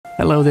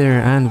Hello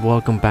there and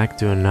welcome back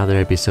to another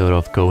episode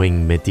of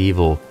Going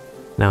Medieval.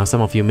 Now some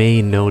of you may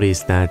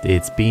notice that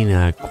it's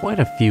been quite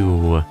a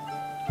few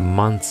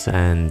months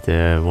and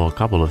well, a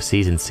couple of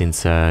seasons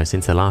since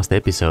the last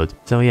episode.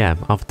 So yeah,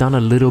 I've done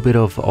a little bit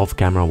of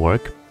off-camera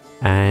work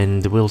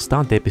and we'll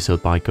start the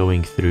episode by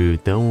going through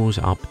those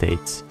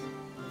updates.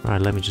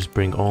 Alright, let me just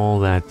bring all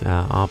that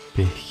up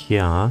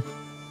here.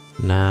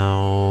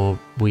 Now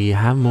we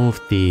have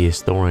moved the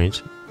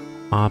storage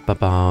up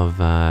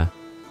above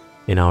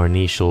in our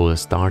initial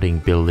starting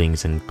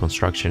buildings and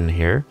construction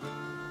here.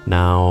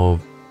 Now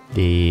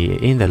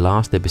in the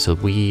last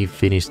episode we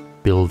finished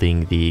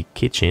building the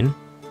kitchen,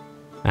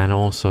 and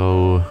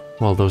also,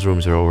 well, those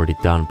rooms are already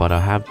done, but I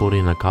have put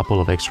in a couple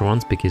of extra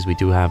ones because we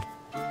do have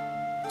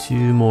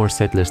two more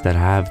settlers that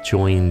have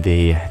joined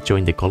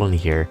the colony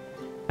here.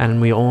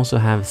 And we also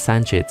have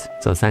Sanchit.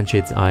 So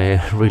Sanchit,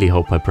 I really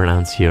hope I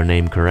pronounced your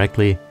name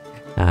correctly.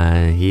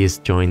 He has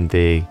joined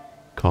the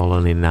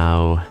colony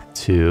now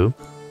too.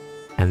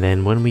 And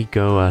then when we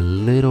go a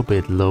little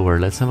bit lower,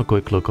 let's have a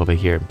quick look over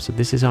here. So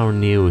this is our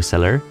new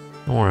cellar,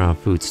 or our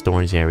food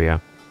storage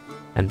area.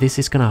 And this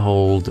is gonna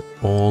hold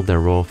all the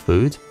raw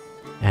food.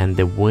 And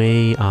the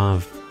way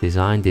I've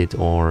designed it,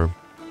 or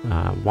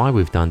why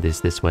we've done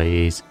this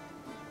way, is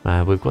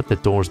we've got the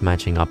doors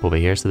matching up over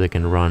here so they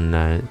can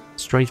run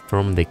straight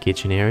from the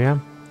kitchen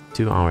area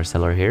to our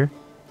cellar here.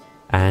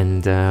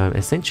 And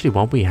essentially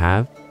what we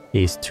have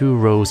is two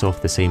rows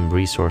of the same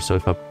resource. So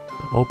if I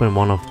open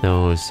one of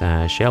those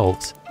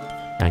shelves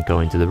and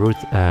go into the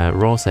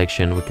raw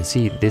section, we can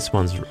see this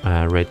one's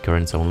red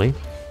currants only.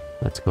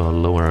 Let's go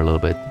lower a little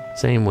bit.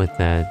 Same with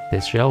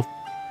this shelf.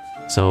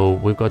 So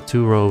we've got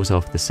two rows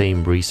of the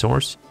same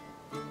resource.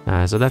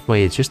 So that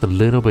way it's just a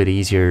little bit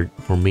easier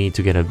for me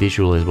to get a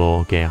visual as well.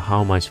 Okay,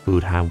 how much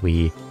food have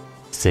we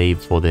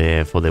saved for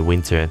the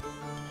winter?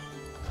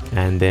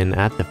 And then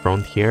at the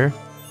front here,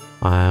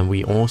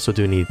 we also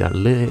do need a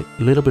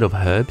little bit of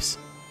herbs,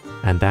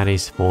 and that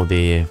is for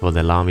the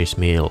lavish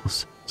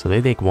meals. So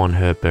they take one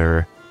herb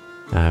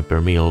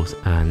per meal,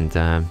 and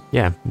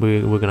yeah,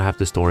 we're gonna have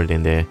to store it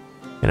in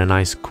a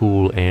nice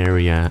cool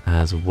area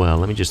as well.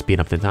 Let me just speed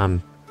up the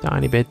time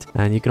tiny bit.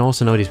 And you can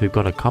also notice we've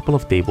got a couple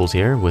of tables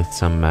here with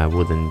some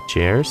wooden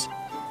chairs,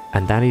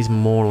 and that is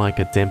more like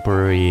a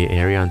temporary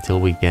area until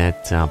we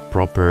get a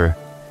proper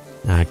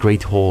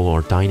great hall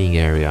or dining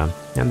area.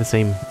 And the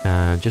same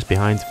just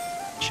behind,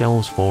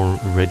 shelves for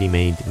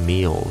ready-made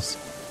meals.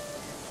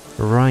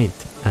 Right,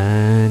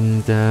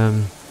 and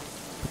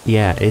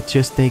yeah, it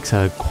just takes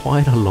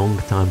quite a long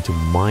time to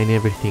mine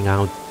everything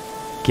out,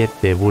 get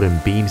the wooden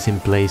beams in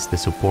place, the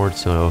support,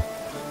 so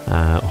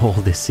all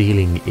the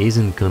ceiling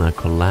isn't gonna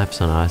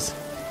collapse on us.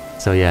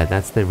 So yeah,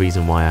 that's the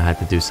reason why I had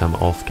to do some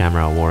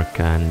off-camera work.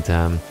 And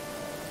I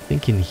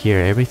think in here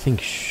everything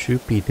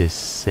should be the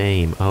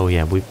same. Oh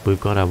yeah, we've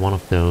got one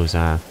of those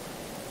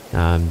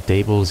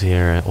tables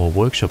here, or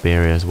workshop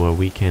areas, where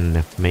we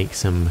can make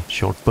some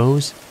short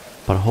bows.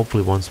 But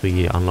hopefully once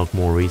we unlock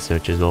more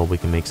research as well, we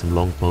can make some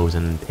long bows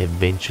and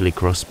eventually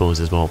crossbows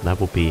as well.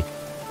 That would be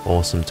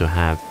awesome to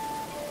have.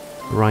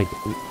 Right,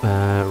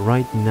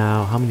 right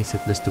now, how many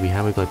settlers do we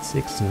have? We've got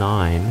 6,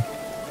 9,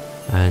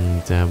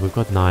 and we've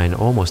got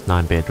almost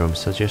 9 bedrooms.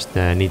 So just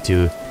need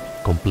to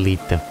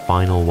complete the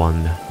final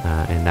one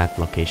in that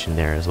location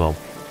there as well.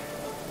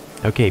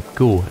 Okay,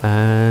 cool.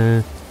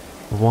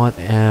 What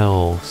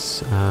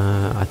else?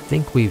 I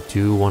think we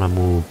do want to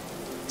move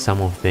some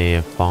of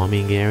the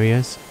farming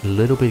areas a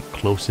little bit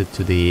closer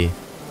to the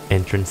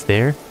entrance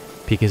there,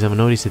 because I've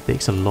noticed it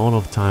takes a lot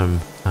of time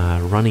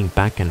running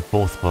back and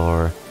forth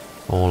for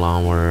all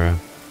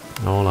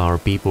our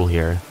people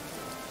here.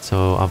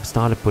 So I've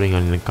started putting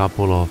on a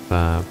couple of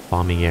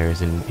farming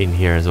areas in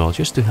here as well,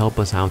 just to help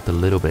us out a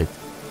little bit.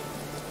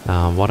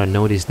 What I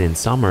noticed in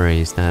summer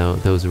is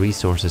that those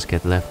resources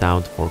get left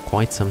out for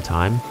quite some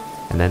time,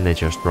 and then they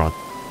just rot.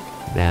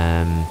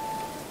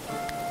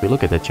 If we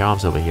look at the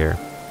jobs over here,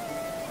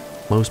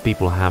 most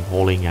people have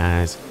hauling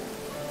as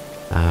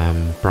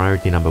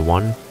priority number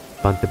 1,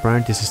 but the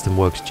priority system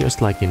works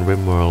just like in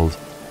RimWorld,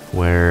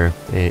 where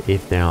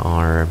if there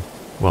are,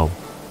 well,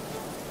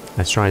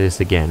 let's try this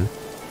again.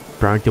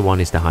 Priority 1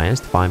 is the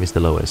highest, 5 is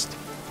the lowest.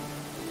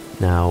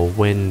 Now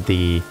when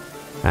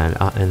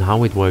and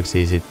how it works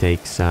is it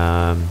takes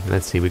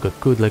let's see, we got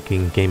good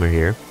looking gamer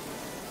here.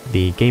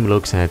 The game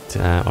looks at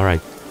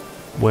alright,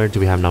 where do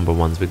we have number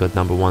 1s? We got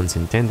number 1s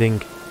in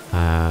tending,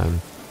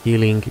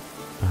 healing,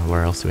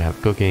 where else do we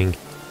have? Cooking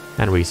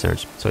and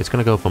research. So it's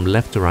gonna go from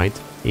left to right.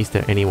 Is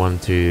there anyone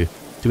do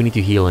we need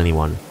to heal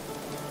anyone?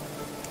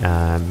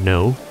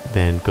 No,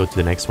 then go to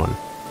the next one.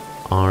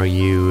 Are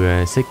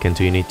you sick and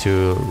do you need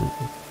to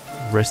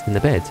rest in the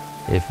bed?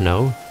 If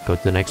no, go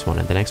to the next one,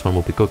 and the next one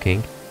will be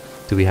cooking.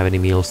 Do we have any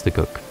meals to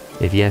cook?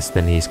 If yes,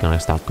 then he's gonna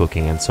start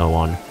cooking, and so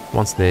on.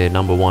 Once the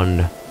number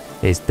 1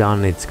 is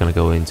done, it's gonna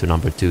go into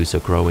number 2, so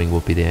growing will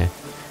be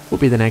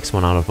the next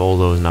one out of all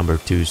those number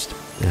 2s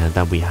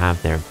that we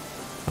have there.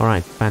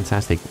 Alright,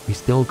 fantastic. We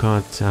still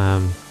got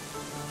a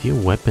few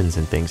weapons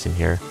and things in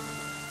here.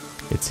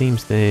 It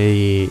seems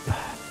they...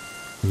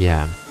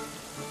 yeah.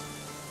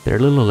 They're a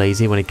little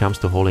lazy when it comes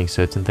to hauling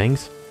certain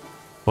things.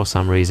 For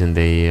some reason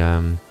they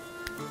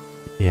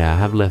yeah,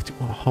 have left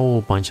a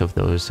whole bunch of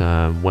those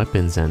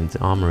weapons and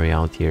armory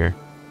out here.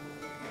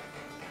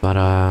 But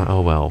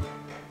oh well,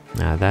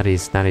 that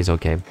is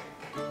okay.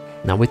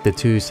 Now with the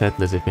two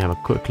settlers, if we have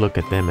a quick look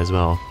at them as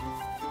well.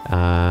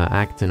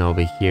 Acton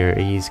over here,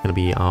 he's gonna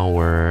be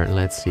our,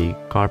 let's see,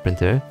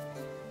 carpenter.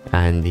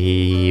 And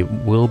he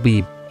will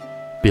be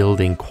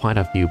building quite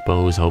a few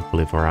bows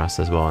hopefully for us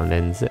as well. And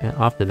then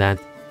after that,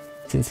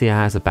 since he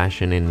has a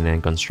passion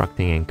in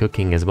constructing and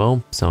cooking as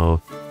well, so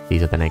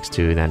these are the next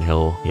two then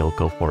he'll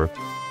go for.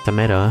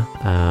 Tameta,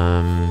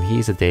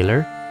 he's a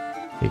tailor.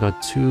 We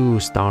got 2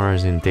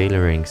 stars in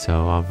tailoring,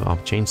 so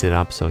I've changed it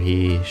up, so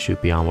he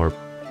should be our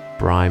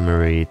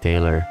primary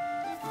tailor.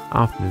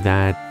 After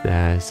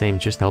that, same,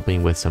 just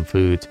helping with some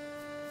food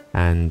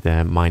and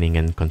mining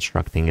and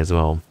constructing as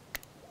well.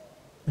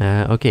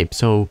 Okay,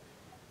 so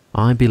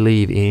I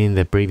believe in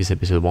the previous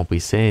episode what we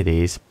said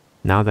is,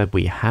 now that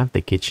we have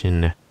the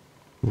kitchen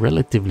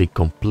relatively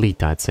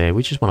complete, I'd say,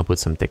 we just want to put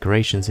some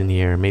decorations in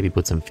here, maybe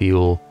put some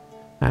fuel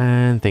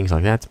and things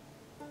like that.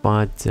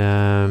 But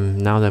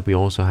now that we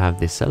also have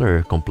the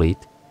cellar complete,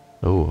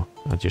 oh,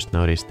 I just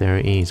noticed there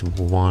is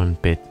one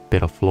bit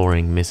of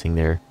flooring missing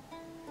there.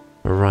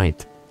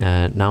 Right,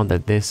 now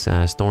that this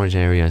storage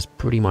area is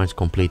pretty much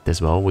complete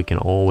as well, we can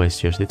always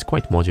just, it's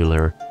quite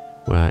modular.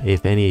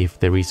 If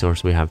the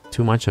resource we have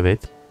too much of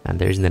it and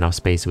there isn't enough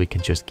space, we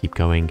can just keep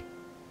going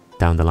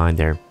down the line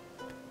there.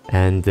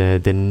 And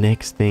the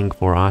next thing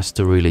for us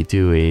to really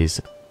do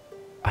is,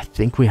 I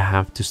think we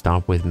have to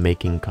start with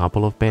making a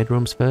couple of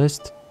bedrooms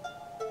first.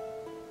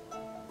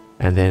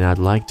 And then I'd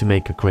like to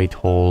make a great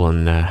hall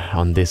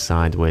on this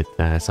side with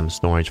some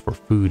storage for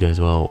food as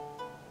well.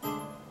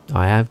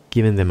 I have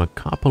given them a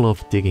couple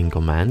of digging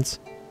commands.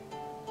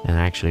 And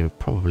actually we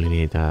probably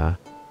need,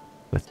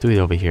 let's do it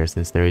over here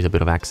since there is a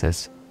bit of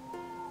access.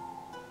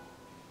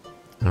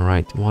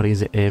 Alright, what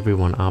is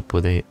everyone up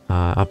with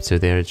up to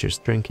there?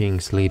 Just drinking,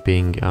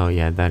 sleeping. Oh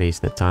yeah, that is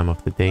the time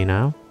of the day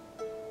now.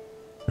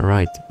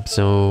 Alright,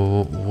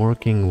 so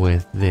working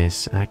with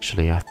this,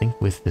 actually I think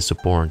with the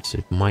supports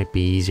it might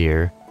be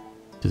easier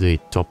to do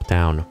it top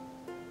down.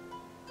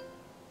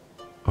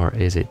 Or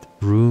is it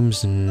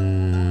rooms?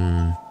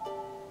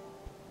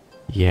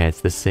 Yeah, it's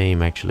the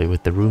same actually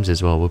with the rooms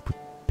as well. Would be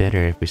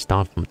better if we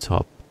start from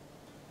top.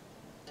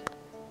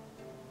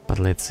 But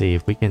let's see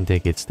if we can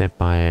take it step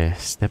by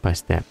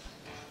step.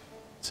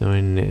 So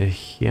in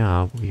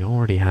here we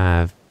already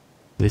have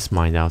this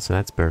mined out, so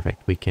that's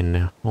perfect. We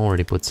can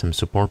already put some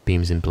support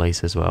beams in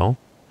place as well.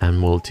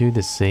 And we'll do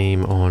the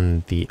same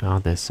on the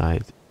other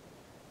side.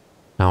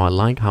 Now I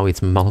like how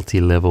it's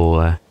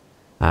multi-level,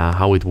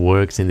 how it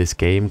works in this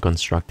game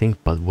constructing,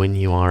 but when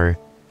you are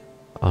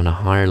on a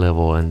higher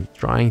level and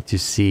trying to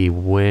see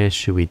where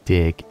should we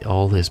dig,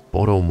 all these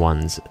bottom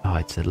ones, oh,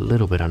 it's a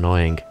little bit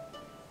annoying.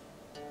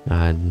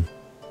 And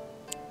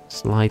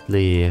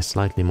slightly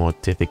more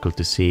difficult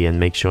to see and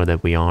make sure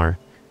that we are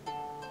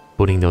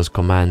putting those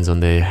commands on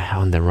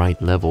the right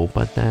level,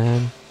 but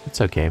it's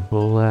okay.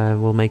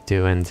 We'll make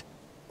do. And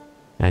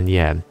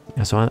yeah,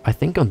 so I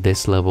think on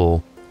this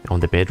level, on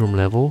the bedroom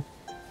level,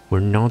 we're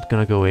not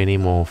gonna go any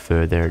more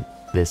further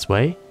this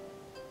way,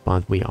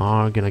 but we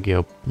are gonna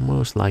go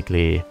most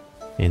likely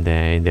in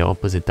the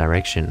opposite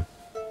direction.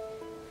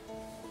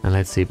 And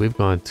let's see, we've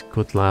got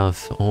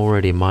Kutlav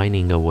already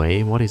mining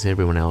away. What is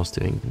everyone else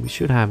doing? We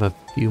should have a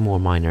few more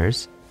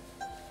miners.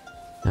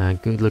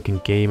 Good looking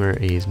gamer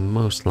is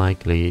most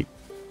likely,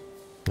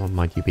 what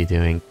might you be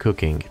doing?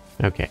 Cooking.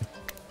 Okay.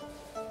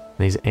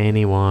 Is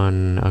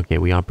anyone, okay,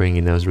 we are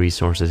bringing those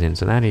resources in,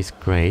 so that is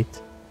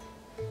great.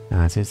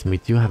 Since we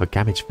do have a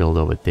cabbage field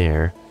over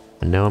there,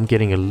 I know I'm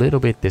getting a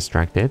little bit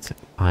distracted,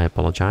 I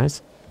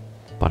apologize,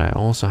 but I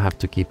also have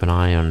to keep an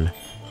eye on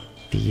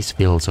these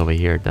fields over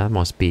here. That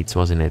was beets,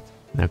 wasn't it?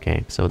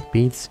 Okay, so the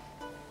beets,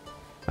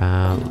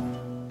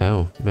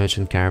 oh,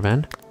 merchant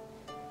caravan.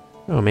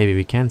 Oh, maybe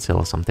we can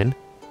sell something.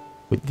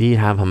 We did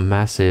have a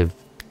massive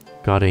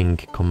cutting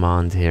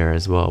command here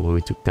as well, where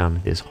we took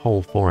down this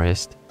whole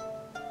forest,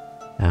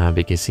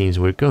 because it seems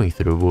we're going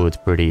through wood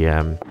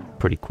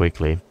pretty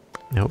quickly.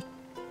 Nope.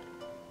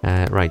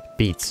 Right,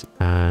 beets.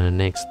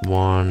 Next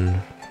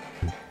one.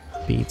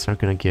 Beets are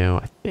gonna go,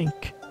 I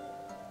think,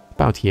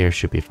 about here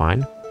should be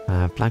fine.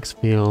 Flax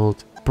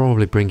field,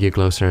 probably bring you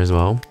closer as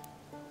well.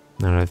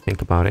 Now that I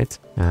think about it.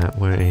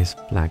 Where is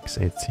flax?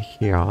 It's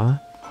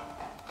here.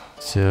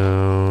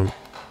 So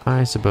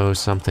I suppose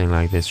something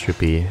like this should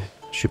be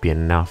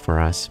enough for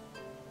us.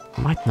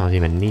 Might not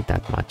even need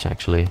that much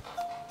actually.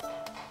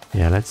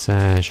 Yeah, let's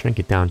shrink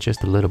it down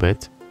just a little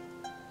bit.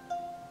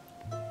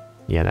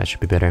 Yeah, that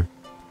should be better.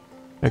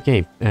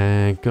 Okay,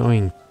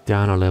 going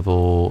down a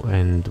level,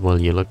 and while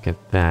you look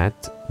at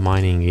that,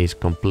 mining is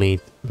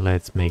complete.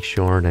 Let's make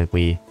sure that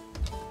we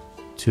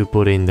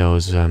put in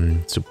those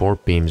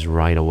support beams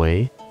right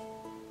away.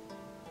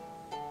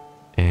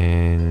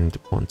 And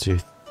 1, 2,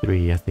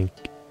 3, I think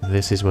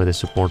this is where the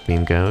support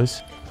beam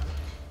goes.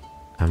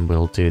 And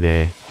we'll do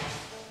the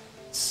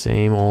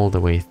same all the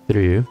way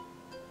through.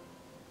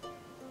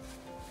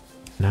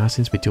 Now,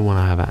 since we do want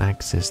to have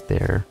access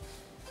there...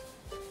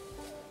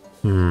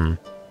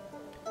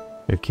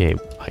 Okay,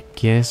 I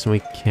guess we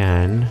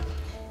can...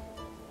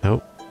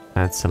 Oh,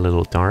 that's a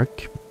little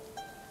dark.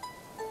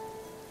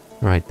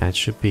 Right, that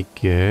should be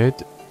good.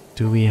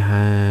 Do we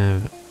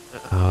have...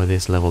 Oh,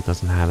 this level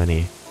doesn't have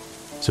any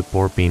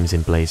support beams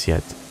in place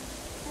yet.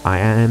 I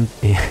am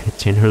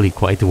generally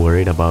quite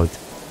worried about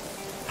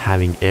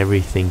having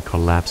everything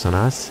collapse on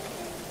us.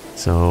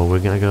 So we're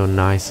gonna go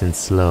nice and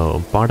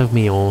slow. Part of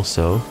me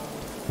also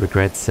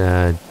regrets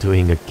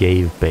doing a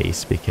cave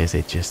base because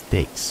it just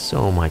takes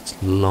so much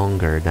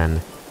longer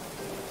than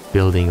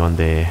building on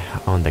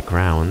the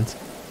ground.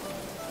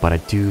 But I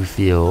do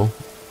feel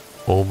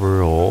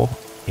overall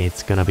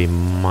it's gonna be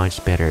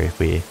much better if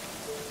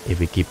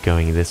we keep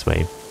going this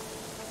way.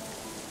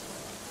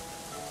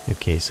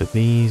 Okay, so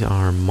these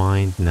are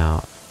mined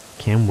now.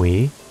 Can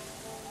we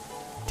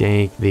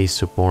take these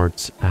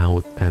supports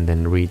out and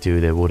then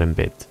redo the wooden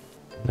bit?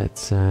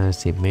 Let's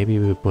see, maybe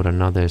we put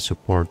another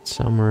support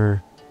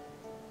somewhere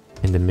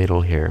in the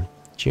middle here,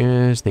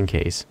 just in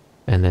case.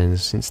 And then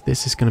since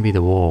this is gonna be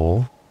the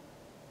wall,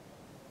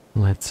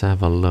 let's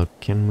have a look.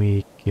 Can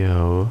we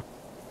go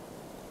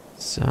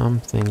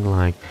something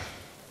like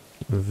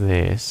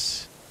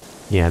this?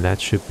 Yeah, that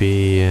should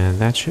be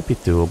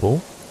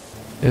doable.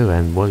 Oh,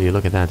 and well, you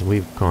look at that,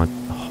 we've got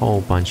a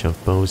whole bunch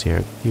of bows here,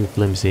 a few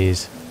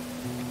flimsies,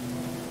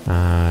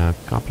 a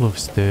couple of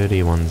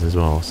sturdy ones as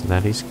well, so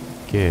that is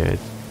good.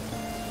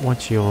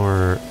 What's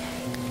your,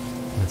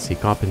 let's see,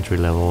 carpentry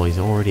level is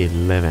already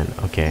 11.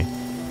 Okay,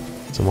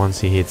 so once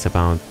he hits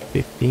about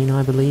 15,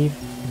 I believe,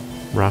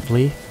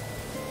 roughly,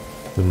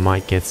 we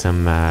might get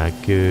some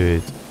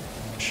good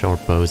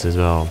short bows as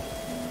well.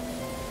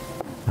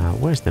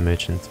 Where's the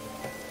merchant?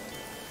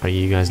 Are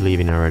you guys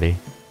leaving already?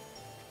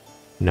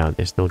 No,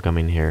 they're still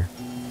coming here.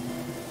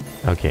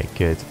 Okay,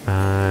 good.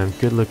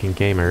 Good looking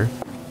gamer.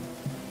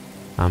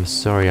 I'm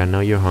sorry, I know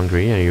you're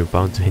hungry and you're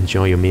about to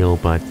enjoy your meal,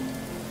 but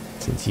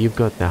since you've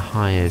got the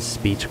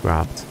highest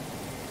speechcraft,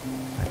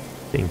 I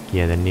think,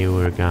 yeah, the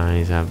newer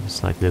guys have a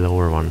slightly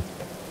lower one.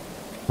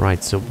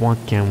 Right, so what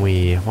can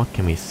we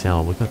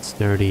sell? We've got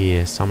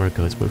sturdy summer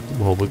coats.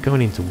 Well, we're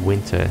going into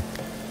winter,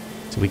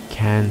 so we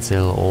can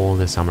sell all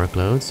the summer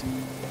clothes.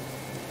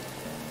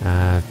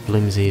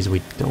 Flimsies,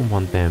 we don't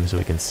want them, so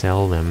we can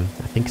sell them.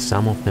 I think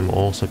some of them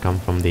also come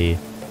from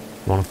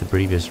one of the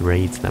previous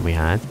raids that we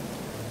had.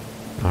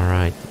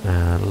 Alright,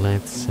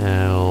 let's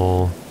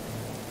sell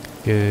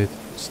good,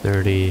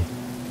 sturdy,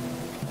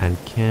 and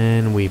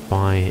can we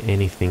buy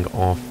anything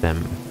off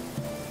them?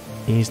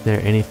 Is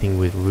there anything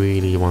we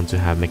really want to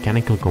have?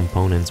 Mechanical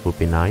components would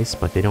be nice,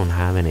 but they don't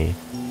have any.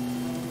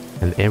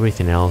 And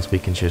everything else we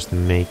can just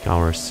make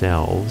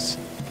ourselves.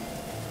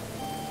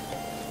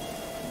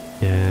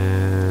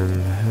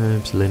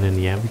 Herbs, linen,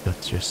 yeah, we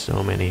got just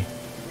so many.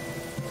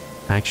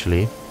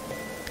 Actually,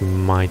 we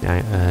might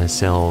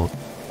sell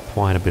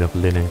quite a bit of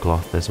linen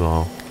cloth as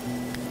well.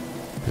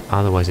 But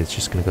otherwise it's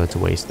just gonna go to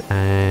waste.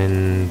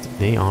 And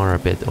they are a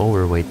bit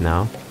overweight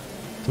now.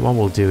 So what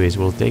we'll do is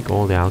we'll take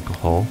all the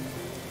alcohol.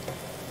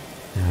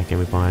 Can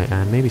we buy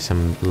maybe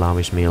some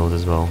lavish meals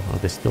as well? Oh,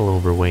 they're still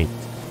overweight.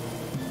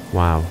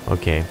 Wow,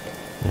 okay.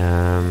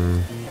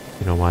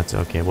 You know what?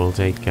 Okay, we'll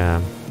take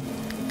a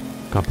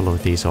couple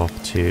of these off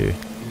too.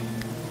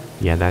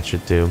 Yeah, that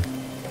should do.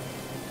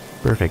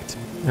 Perfect.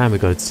 And we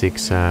got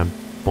 6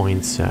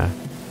 points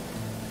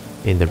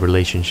in the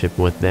relationship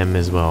with them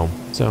as well.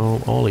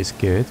 So all is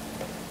good.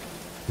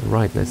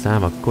 Right, let's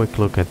have a quick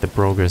look at the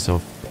progress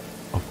of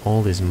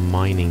all this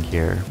mining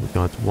here. We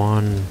got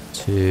 1,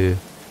 2,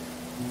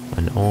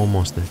 and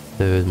almost the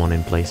 3rd one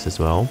in place as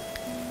well.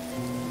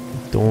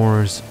 The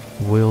doors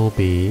will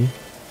be,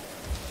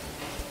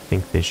 I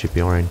think they should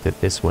be oriented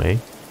this way.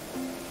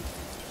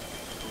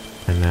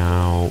 And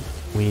now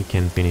we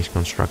can finish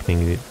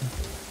constructing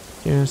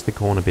just the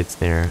corner bits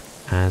there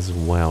as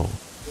well.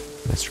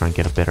 Let's try and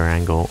get a better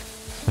angle.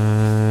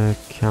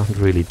 Can't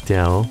really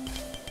tell.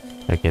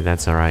 Okay,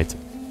 that's alright.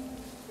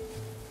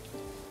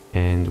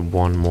 And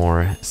one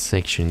more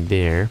section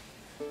there.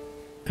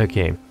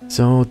 Okay,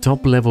 so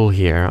top level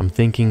here, I'm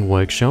thinking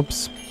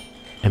workshops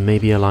and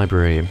maybe a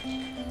library.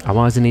 I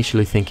was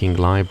initially thinking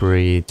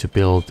library to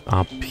build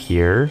up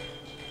here,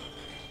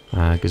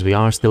 because we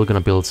are still gonna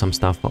build some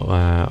stuff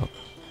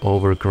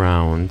over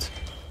ground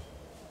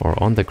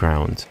or on the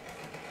ground.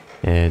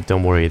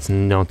 Don't worry, it's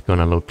not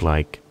gonna look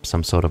like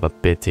some sort of a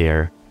pit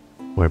here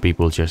where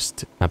people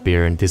just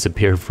appear and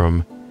disappear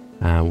from.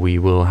 We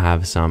will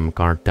have some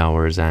guard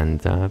towers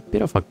and a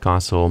bit of a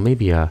castle,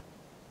 maybe a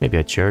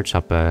church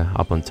up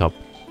on top.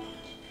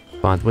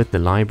 But with the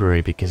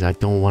library, because I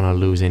don't want to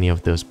lose any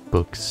of those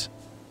books,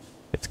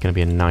 it's gonna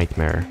be a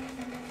nightmare.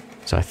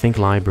 So I think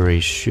library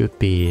should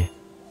be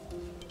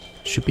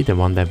the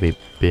one that we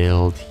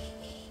build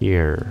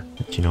here.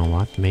 But you know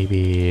what?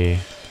 Maybe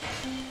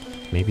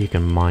you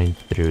can mine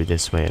through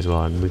this way as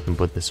well, and we can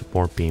put the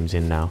support beams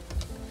in now.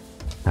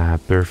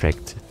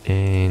 Perfect.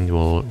 And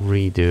we'll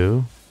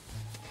redo.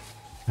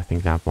 I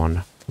think that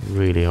one.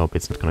 Really hope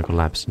it's not gonna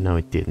collapse. No,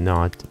 it did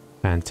not.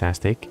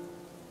 Fantastic.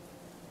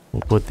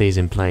 We'll put these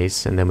in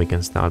place and then we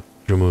can start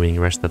removing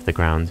the rest of the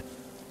ground.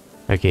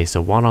 Okay,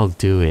 so what I'll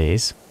do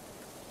is...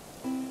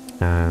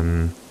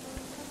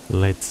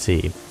 let's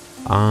see.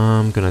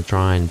 I'm gonna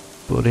try and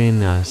put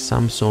in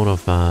some sort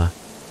of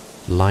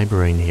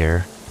library in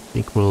here. I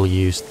think we'll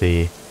use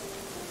the...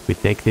 If we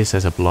take this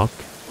as a block,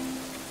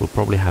 we'll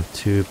probably have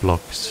 2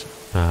 blocks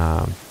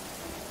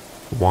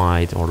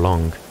wide or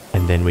long.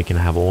 And then we can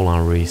have all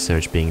our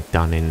research being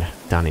done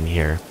in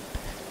here.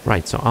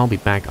 Right, so I'll be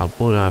back. I'll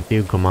put a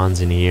few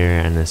commands in here,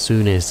 and as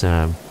soon as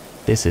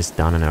this is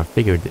done and I've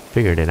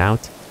figured it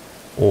out,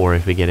 or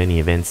if we get any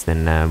events,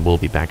 then we'll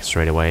be back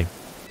straight away.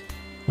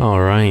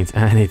 Alright,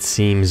 and it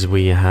seems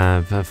we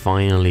have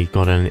finally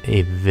got an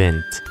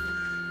event.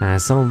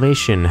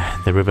 Salvation,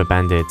 the river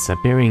bandits,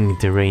 appearing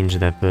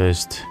deranged at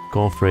first,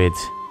 Gottfried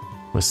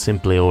was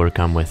simply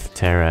overcome with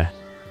terror.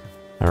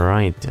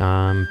 Alright,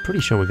 I'm pretty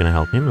sure we're gonna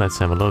help him. Let's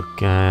have a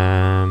look.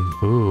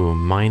 Ooh,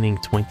 mining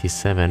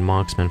 27,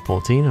 marksman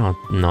 14,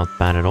 not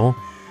bad at all.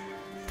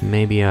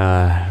 Maybe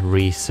a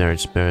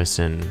research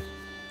person.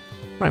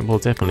 Right, we'll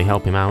definitely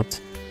help him out.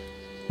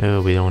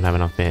 Oh, we don't have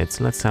enough beds.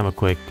 Let's have a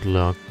quick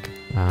look.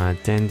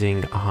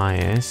 Tending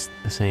highest,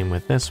 the same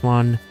with this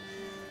one.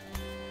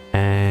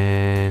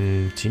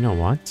 And you know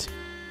what?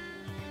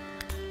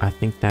 I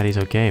think that is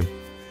okay.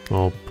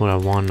 We'll put a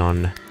 1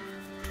 on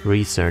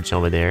research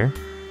over there.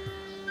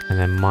 And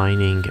then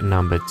mining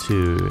number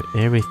 2.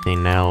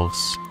 Everything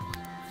else,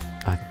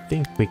 I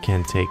think we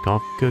can take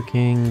off.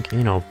 Cooking,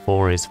 you know,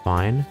 4 is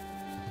fine.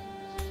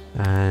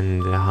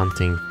 And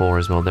hunting 4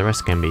 as well. The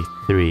rest can be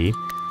 3.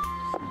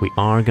 We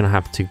are gonna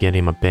have to get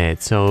him a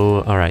bed.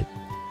 So, alright.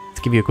 Let's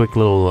give you a quick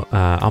little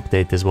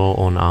update as well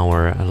on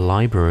our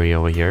library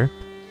over here.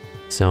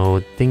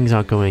 So, things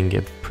are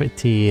going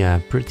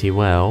pretty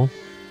well.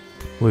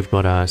 We've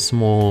got a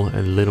small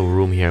little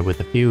room here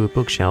with a few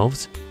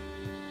bookshelves.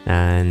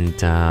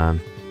 And a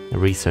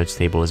research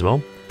table as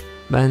well,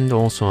 and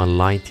also a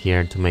light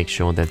here to make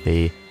sure that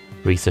the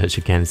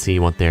researcher can see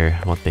what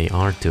they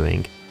are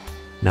doing.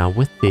 Now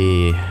with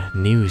the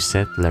new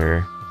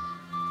settler,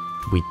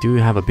 we do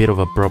have a bit of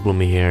a problem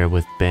here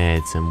with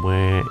beds and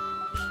where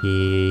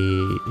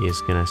he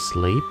is gonna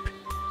sleep.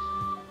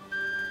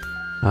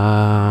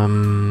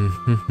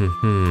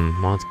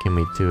 What can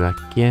we do? I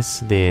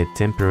guess the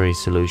temporary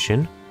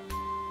solution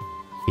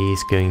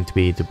is going to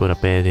be to put a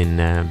bed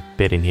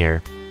in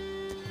here.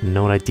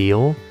 Not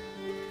ideal,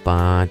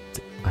 but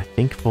I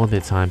think for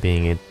the time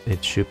being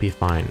it should be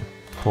fine.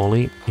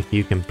 Polly, if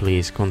you can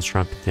please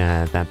construct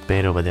that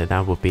bed over there,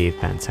 that would be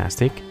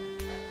fantastic.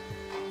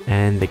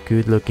 And the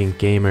good-looking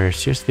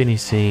gamers just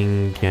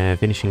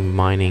finishing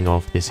mining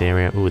off this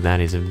area. Ooh, that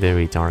is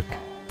very dark.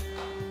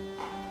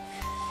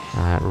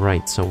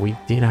 Right, so we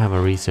did have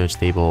a research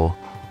table,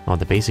 or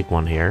the basic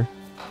one here.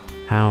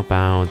 How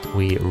about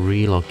we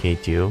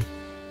relocate you?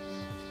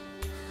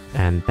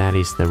 And that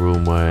is the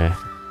room where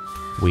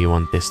we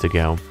want this to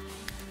go.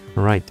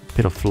 Right,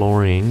 bit of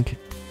flooring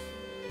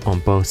on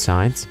both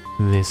sides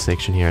in this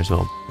section here as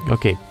well.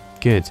 Okay,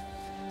 good.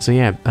 So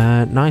yeah,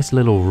 nice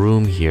little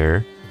room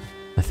here.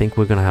 I think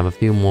we're gonna have a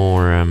few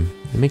more a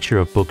mixture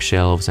of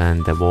bookshelves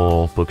and the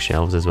wall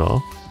bookshelves as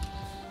well.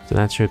 So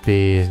that should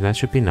be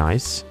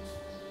nice.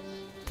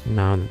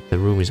 Now the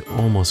room is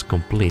almost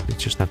complete. We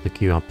just have to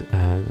queue up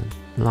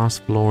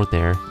last floor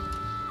there.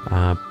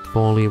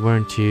 Polly,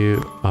 weren't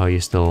you? Oh,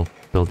 you're still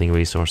building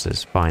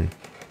resources. Fine.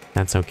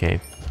 That's okay.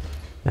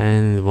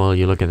 And well,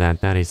 you look at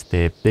that. That is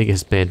the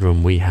biggest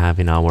bedroom we have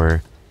in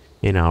our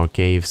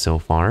cave so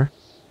far.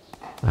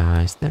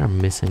 Is there a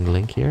missing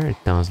link here? It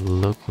does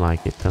look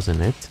like it,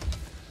 doesn't it?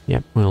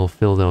 Yep, we'll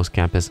fill those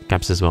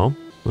gaps as well.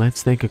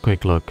 Let's take a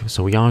quick look.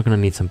 So we are gonna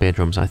need some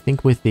bedrooms. I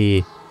think with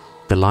the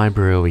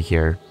library over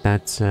here,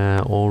 that's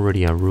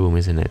already a room,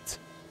 isn't it?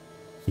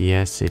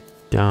 Yes, it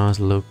does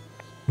look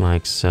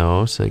like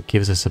so. So it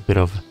gives us a bit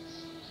of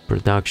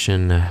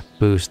production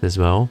boost as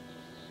well.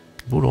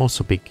 Would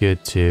also be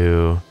good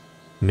to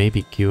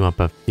maybe queue up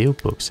a few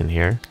books in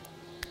here.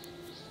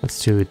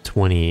 Let's do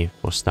 20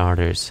 for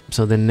starters.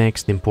 So the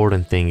next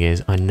important thing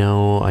is, I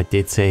know I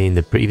did say in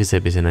the previous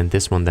episode and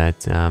this one that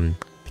the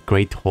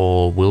Great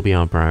Hall will be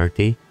our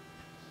priority.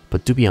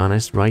 But to be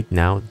honest, right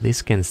now,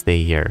 this can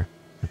stay here.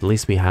 At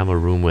least we have a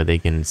room where they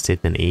can sit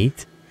and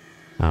eat.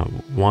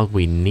 What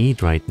we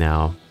need right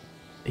now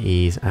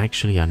is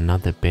actually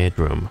another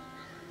bedroom.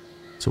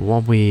 So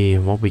what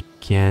we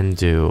can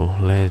do,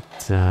 I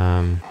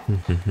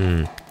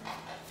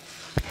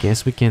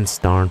guess we can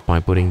start by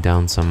putting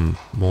down some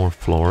more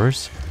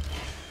floors,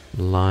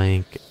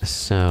 like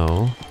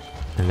so,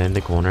 and then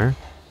the corner.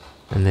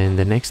 And then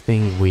the next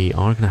thing we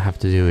are gonna have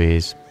to do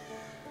is,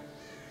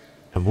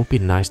 it would be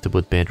nice to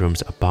put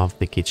bedrooms above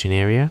the kitchen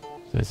area,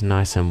 so it's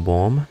nice and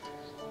warm.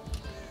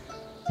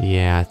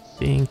 Yeah, I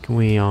think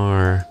we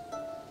are...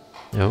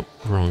 Oh,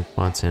 wrong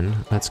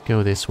button. Let's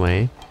go this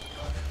way.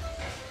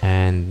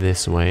 And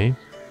this way.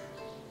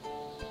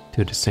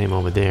 Do the same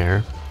over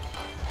there.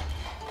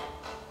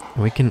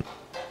 We can...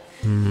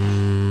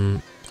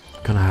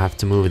 gonna have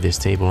to move this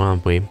table,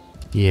 aren't we?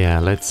 Yeah,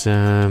 let's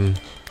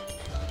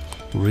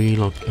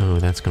Relock. Oh,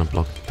 that's gonna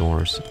block the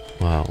doors.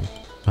 Wow.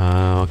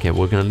 Okay,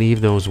 we're gonna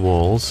leave those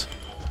walls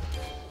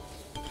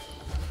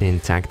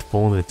intact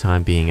for the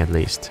time being, at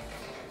least.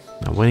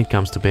 Now, when it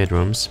comes to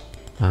bedrooms,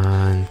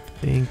 I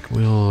think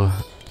we'll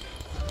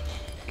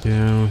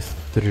go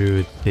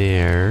through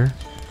there,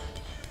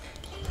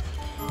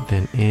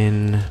 then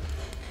in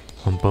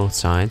on both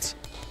sides.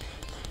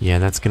 Yeah,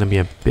 that's gonna be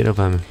a bit of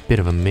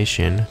a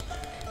mission.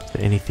 Is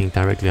there anything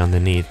directly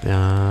underneath?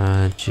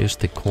 Just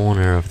the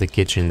corner of the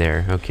kitchen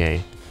there.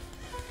 Okay,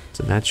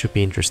 so that should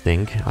be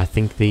interesting. I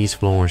think these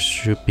floors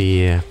should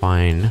be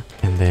fine,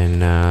 and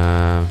then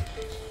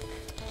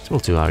we'll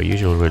do our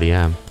usual, really.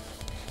 Yeah,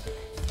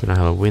 gonna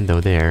have a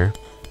window there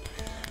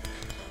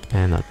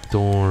and a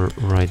door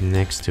right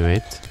next to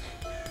it.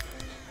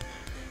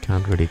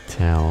 Can't really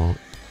tell.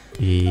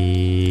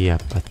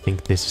 Yep, I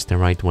think this is the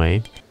right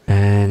way.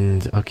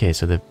 And okay,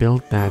 so they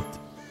built that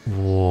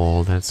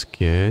wall. That's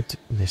good.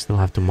 They still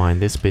have to mine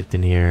this bit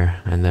in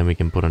here, and then we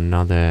can put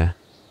another.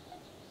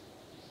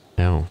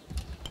 Oh,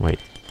 wait.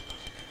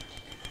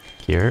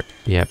 Here.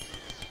 Yep.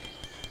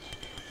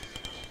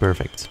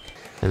 Perfect.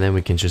 And then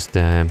we can just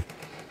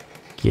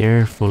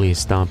carefully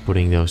start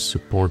putting those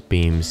support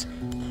beams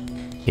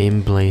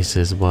in place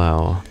as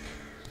well.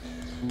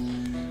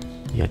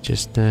 Yeah,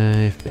 just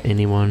if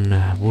anyone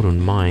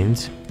wouldn't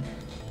mind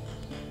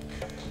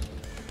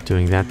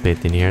doing that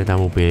bit in here, that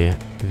will be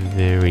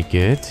very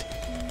good.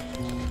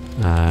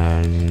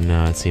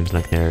 No, it seems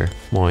like they're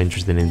more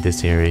interested in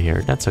this area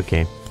here. That's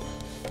okay.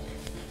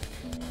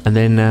 And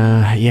then,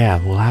 yeah,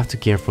 we'll have to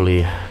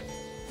carefully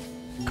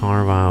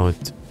carve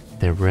out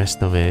the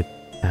rest of it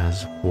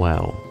as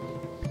well.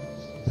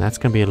 That's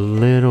gonna be a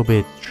little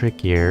bit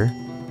trickier,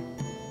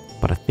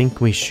 but I think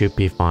we should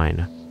be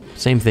fine.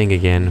 Same thing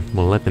again,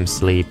 we'll let them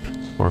sleep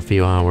for a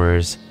few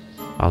hours.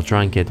 I'll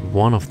try and get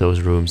one of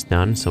those rooms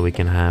done so we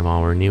can have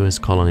our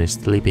newest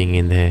colonist sleeping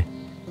in the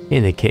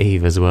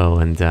cave as well.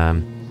 And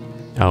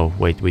oh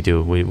wait, we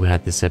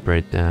had the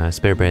separate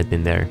spare bed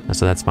in there,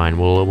 so that's fine.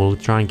 We'll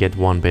try and get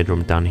one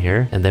bedroom done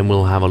here, and then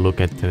we'll have a look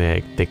at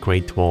the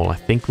Great Wall. I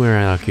think we're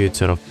at a good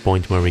sort of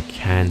point where we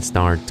can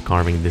start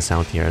carving this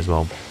out here as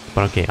well.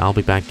 But okay, I'll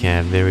be back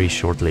very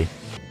shortly.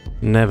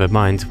 Never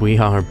mind, we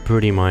are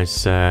pretty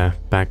much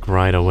back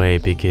right away,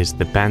 because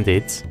the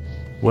bandits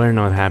were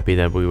not happy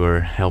that we were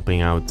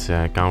helping out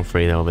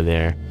Gottfried over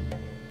there.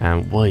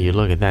 And well, you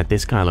look at that,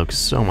 this guy looks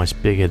so much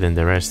bigger than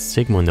the rest.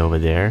 Sigmund over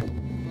there,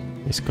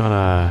 he's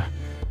got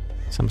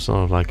some sort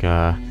of like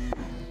a...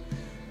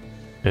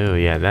 Oh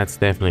yeah, that's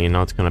definitely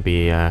not gonna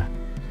be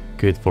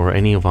good for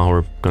any of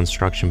our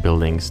construction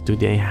buildings. Do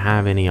they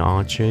have any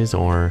archers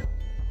or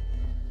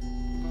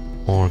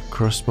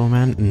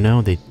crossbowmen?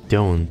 No, they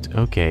don't.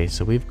 Okay,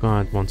 so we've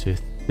got 1, 2,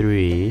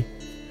 3.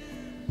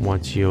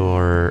 What's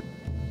your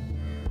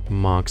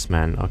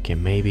marksman? Okay,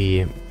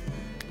 maybe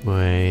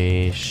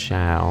we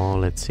shall...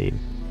 Let's see.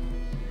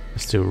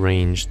 Let's do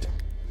ranged.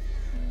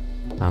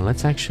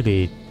 Let's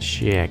actually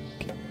check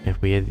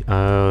if we had...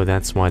 Oh,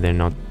 that's why they're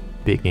not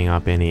picking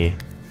up any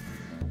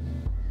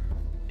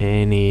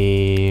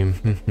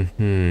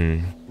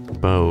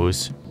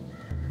bows.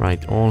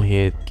 Right, all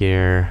hit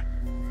gear.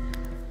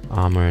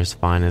 Armor is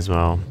fine as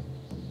well.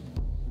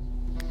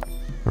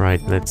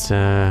 Right, let's do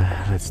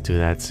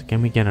that.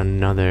 Can we get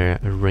another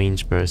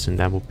ranged person?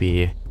 That would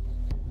be...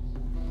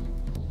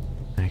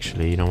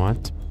 Actually, you know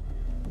what?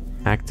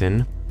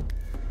 Acton.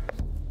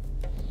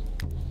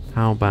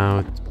 How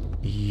about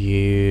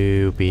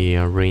you be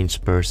a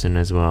ranged person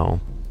as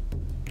well?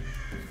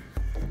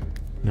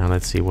 Now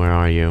let's see, where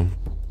are you?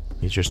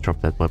 You just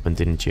dropped that weapon,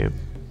 didn't you?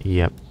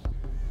 Yep.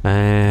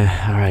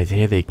 Alright,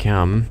 here they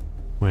come.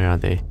 Where are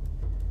they?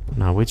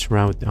 Now, which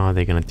route are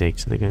they gonna take?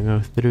 So they're gonna go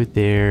through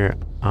there,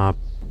 up.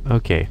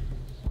 Okay.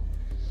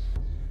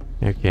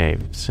 Okay,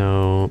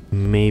 so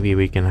maybe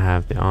we can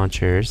have the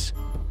archers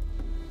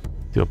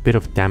do a bit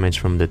of damage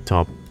from the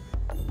top,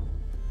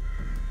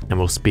 and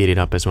we'll speed it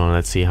up as well.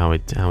 Let's see how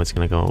it's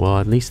gonna go. Well,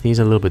 at least he's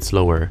a little bit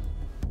slower,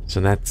 so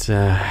that's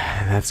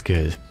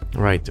good.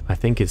 Right, I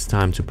think it's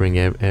time to bring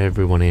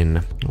everyone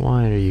in.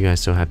 Why are you guys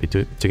so happy?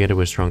 Together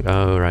we're strong.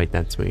 Oh, right,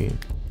 that's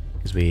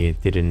because we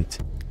didn't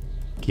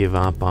give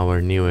up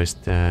our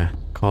newest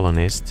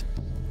colonist.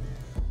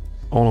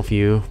 All of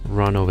you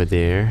run over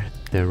there.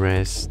 The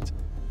rest...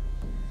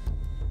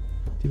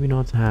 Do we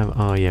not have...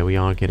 Oh yeah, we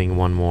are getting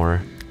one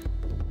more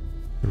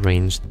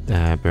ranged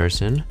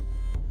person.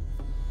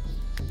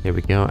 There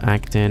we go.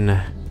 Acton,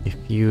 if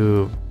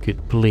you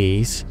could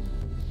please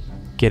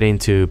get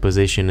into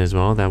position as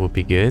well, that would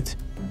be good.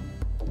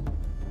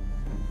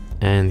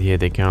 And here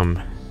they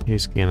come.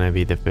 Who's gonna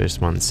be the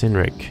first one?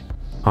 Sinric.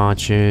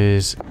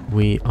 Archers,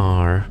 we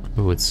are...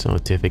 Oh, it's so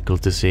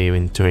difficult to see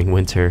during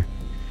winter.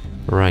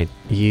 Right,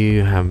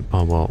 you have...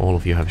 Oh, well, all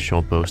of you have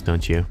short bows,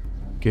 don't you?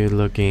 Good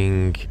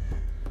looking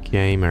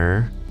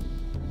gamer.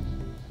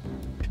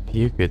 If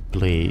you could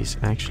please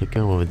actually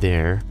go over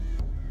there.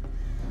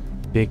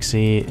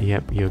 Pixie,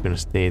 yep, you're gonna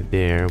stay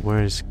there.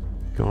 Where's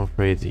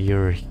Gottfried?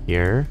 You're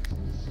here.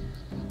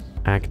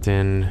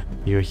 Acton,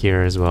 you're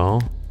here as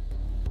well.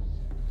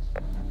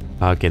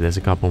 Okay, there's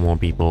a couple more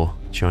people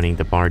joining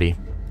the party.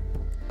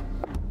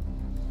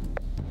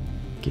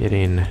 Get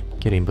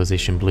in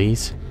position,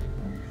 please.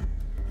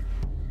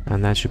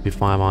 And that should be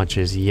 5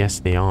 archers. Yes,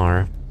 they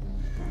are.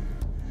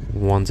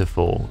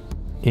 Wonderful.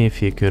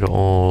 If you could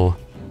all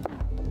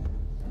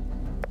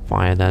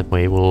fire that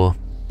way, we'll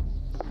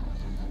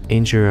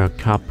injure a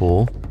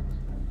couple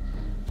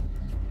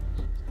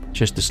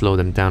just to slow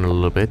them down a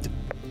little bit.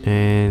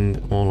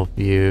 And all of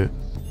you...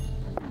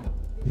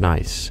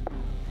 Nice.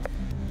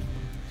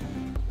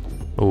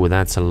 Oh,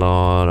 that's a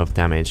lot of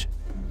damage.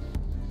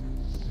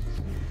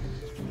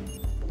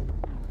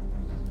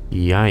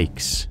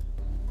 Yikes.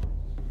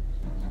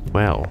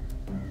 Well,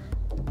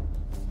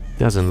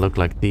 doesn't look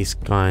like these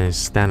guys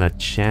stand a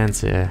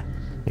chance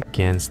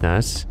against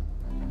us.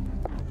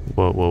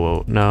 Whoa, whoa,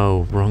 whoa.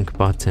 No, wrong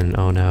button.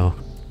 Oh no.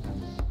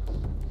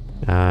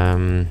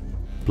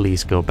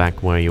 Please go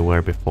back where you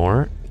were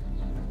before.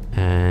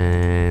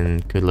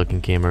 And good looking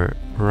gamer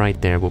right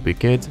there will be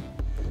good.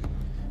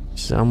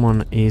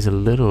 Someone is a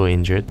little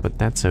injured, but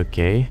that's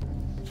okay.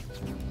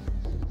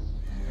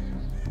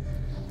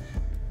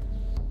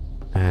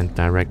 And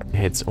direct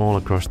hits all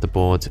across the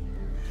board.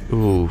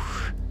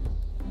 Oof.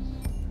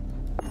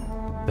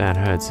 That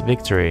hurts.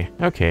 Victory.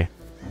 Okay.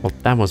 Well,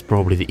 that was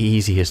probably the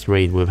easiest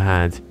raid we've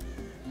had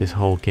this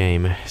whole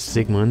game.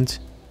 Sigmund.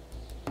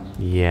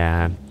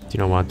 Yeah. Do you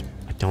know what?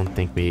 I don't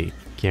think we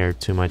care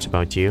too much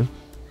about you.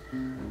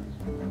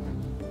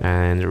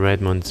 And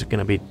Redmond's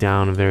gonna be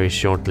down very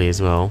shortly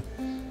as well.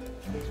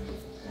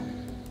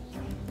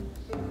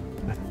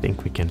 I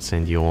think we can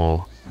send you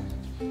all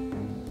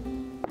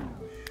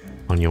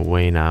on your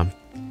way now.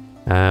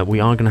 We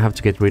are gonna have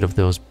to get rid of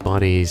those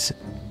bodies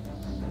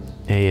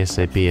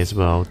ASAP as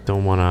well.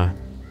 Don't wanna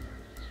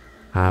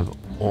have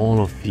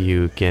all of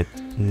you get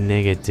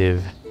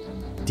negative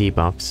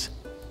debuffs.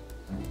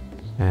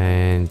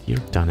 And you're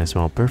done as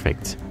well.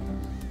 Perfect.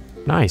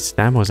 Nice.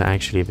 That was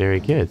actually very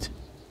good.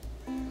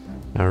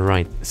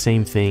 Alright,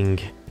 same thing.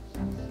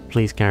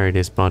 Please carry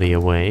this body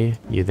away.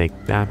 You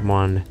take that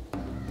one.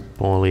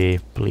 Paulie,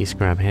 please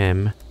grab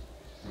him.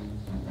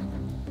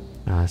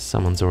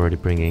 Someone's already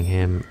bringing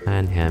him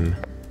and him.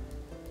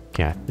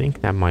 Okay, I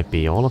think that might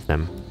be all of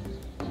them.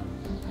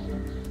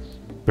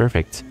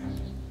 Perfect.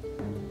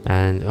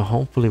 And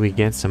hopefully we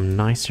get some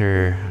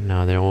nicer...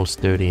 No, they're all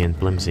sturdy and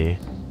flimsy.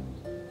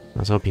 I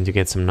was hoping to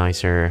get some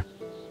nicer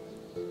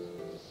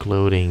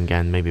clothing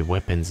and maybe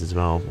weapons as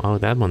well. Oh,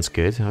 that one's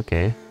good.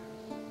 Okay.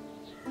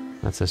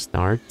 That's a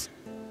start.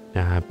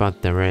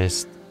 But the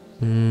rest...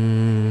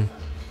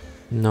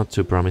 not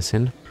too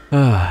promising.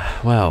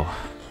 Well...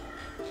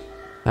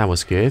 That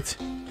was good.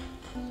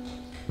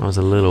 I was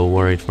a little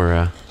worried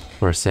for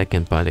a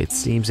second, but it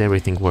seems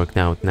everything worked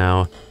out.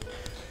 Now,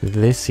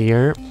 this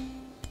here,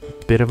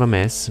 bit of a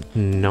mess,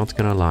 not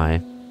gonna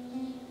lie.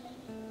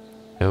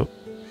 Oh,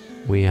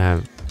 we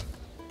have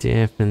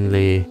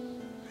definitely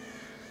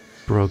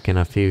broken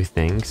a few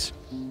things,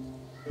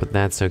 but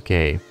that's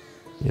okay.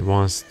 It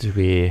was to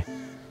be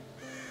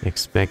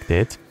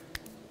expected,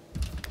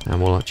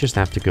 and we'll just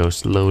have to go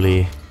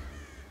slowly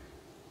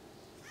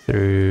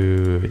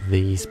through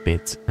these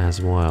bits as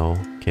well.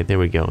 Okay, there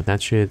we go.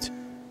 That should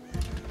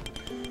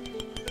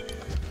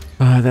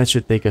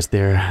take us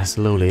there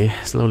slowly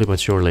but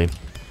surely.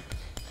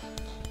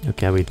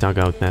 Okay, we dug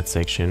out that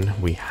section.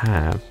 We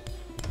have,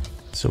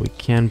 so we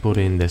can put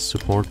in the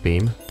support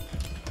beam.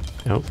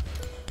 Oh,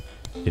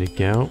 did it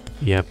go?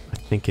 Yep, I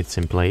think it's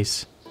in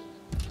place.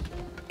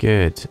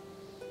 Good.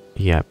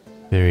 Yep,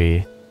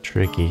 very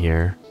tricky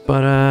here.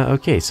 But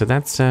okay, so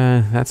that's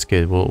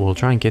good. We'll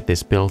try and get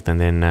this built, and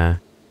then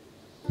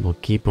we'll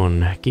keep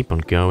on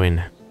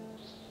going.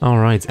 All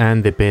right,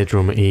 and the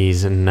bedroom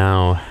is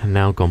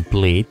now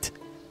complete.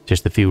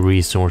 Just a few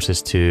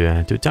resources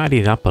to tidy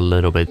it up a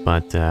little bit,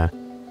 but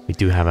we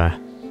do have a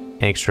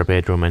extra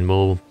bedroom, and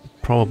we'll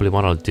probably,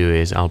 what I'll do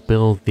is I'll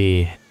build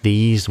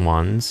these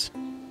ones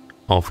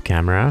off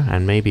camera,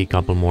 and maybe a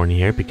couple more in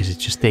here, because it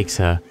just takes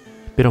a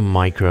bit of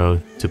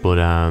micro to put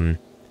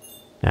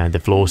the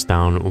floors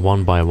down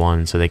one by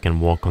one, so they can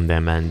walk on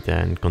them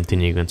and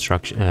continue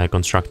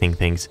constructing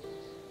things.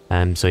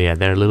 So yeah,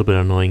 they're a little bit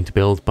annoying to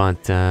build,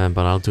 but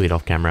I'll do it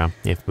off camera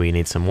if we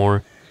need some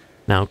more.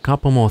 Now, a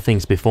couple more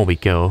things before we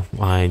go.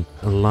 I'd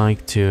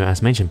like to,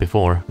 as mentioned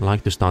before,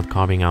 like to start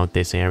carving out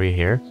this area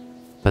here,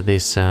 but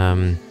this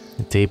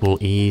table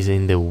is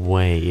in the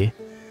way.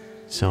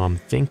 So I'm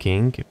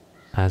thinking,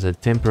 as a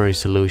temporary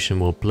solution,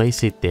 we'll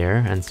place it there,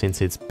 and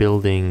since it's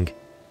building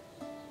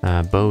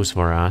bows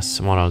for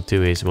us, what I'll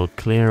do is we'll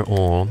clear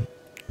all,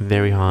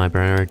 very high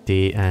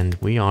priority, and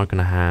we are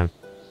gonna have,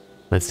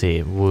 let's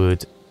see,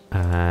 wood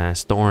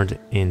stored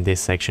in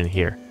this section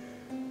here.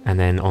 And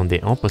then on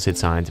the opposite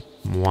side,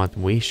 what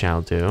we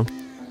shall do,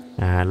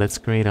 let's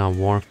create a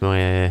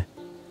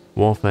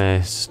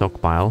warfare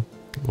stockpile.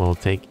 We'll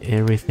take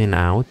everything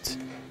out.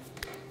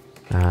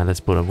 Let's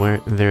put a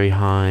very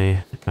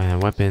high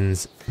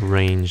weapons,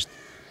 ranged,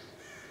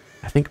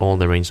 I think all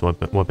the ranged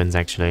weapons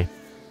actually.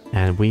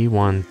 And we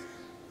want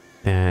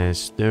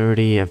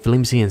sturdy,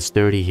 flimsy and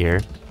sturdy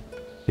here.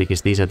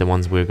 because these are the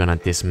ones we're gonna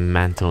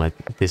dismantle at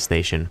this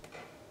station.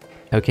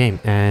 Okay,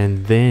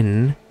 and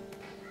then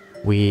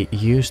we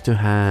used to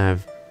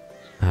have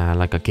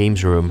like a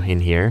games room in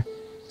here.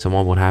 So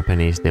what would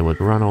happen is they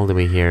would run all the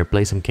way here,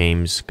 play some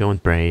games, go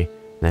and pray,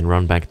 then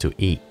run back to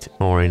eat,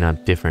 or in a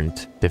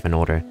different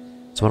order.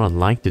 So what I'd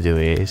like to do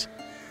is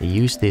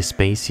use this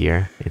space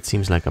here. It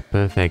seems like a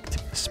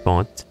perfect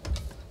spot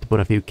to put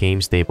a few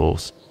games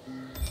tables.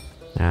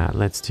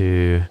 Let's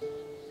do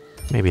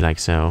maybe like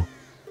so.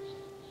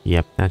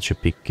 Yep, that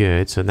should be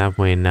good. So that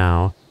way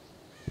now,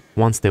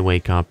 once they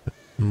wake up,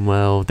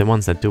 well, the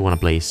ones that do want to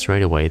play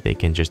straight away, they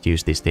can just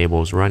use these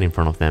tables right in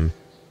front of them.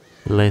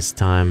 Less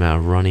time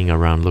running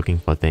around looking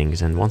for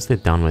things, and once they're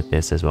done with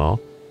this as well,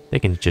 they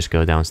can just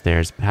go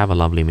downstairs, have a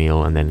lovely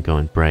meal, and then go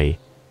and pray.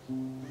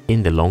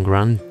 In the long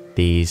run,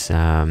 these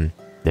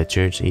the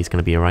church is going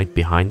to be right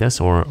behind us,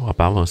 or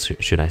above us,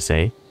 should I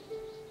say.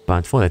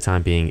 But for the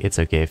time being, it's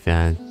okay if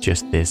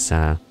just this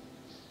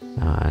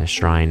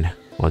shrine,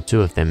 or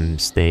two of them,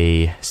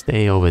 stay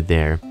over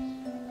there.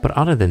 But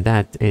other than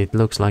that, it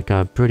looks like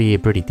a pretty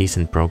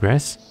decent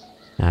progress.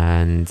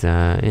 And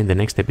in the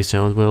next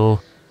episode,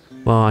 well,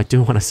 I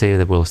do want to say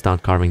that we'll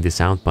start carving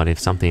this out, but if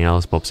something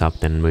else pops up,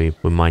 then we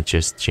might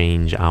just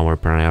change our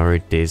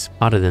priorities.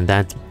 Other than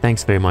that,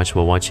 thanks very much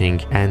for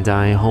watching, and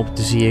I hope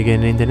to see you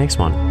again in the next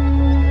one.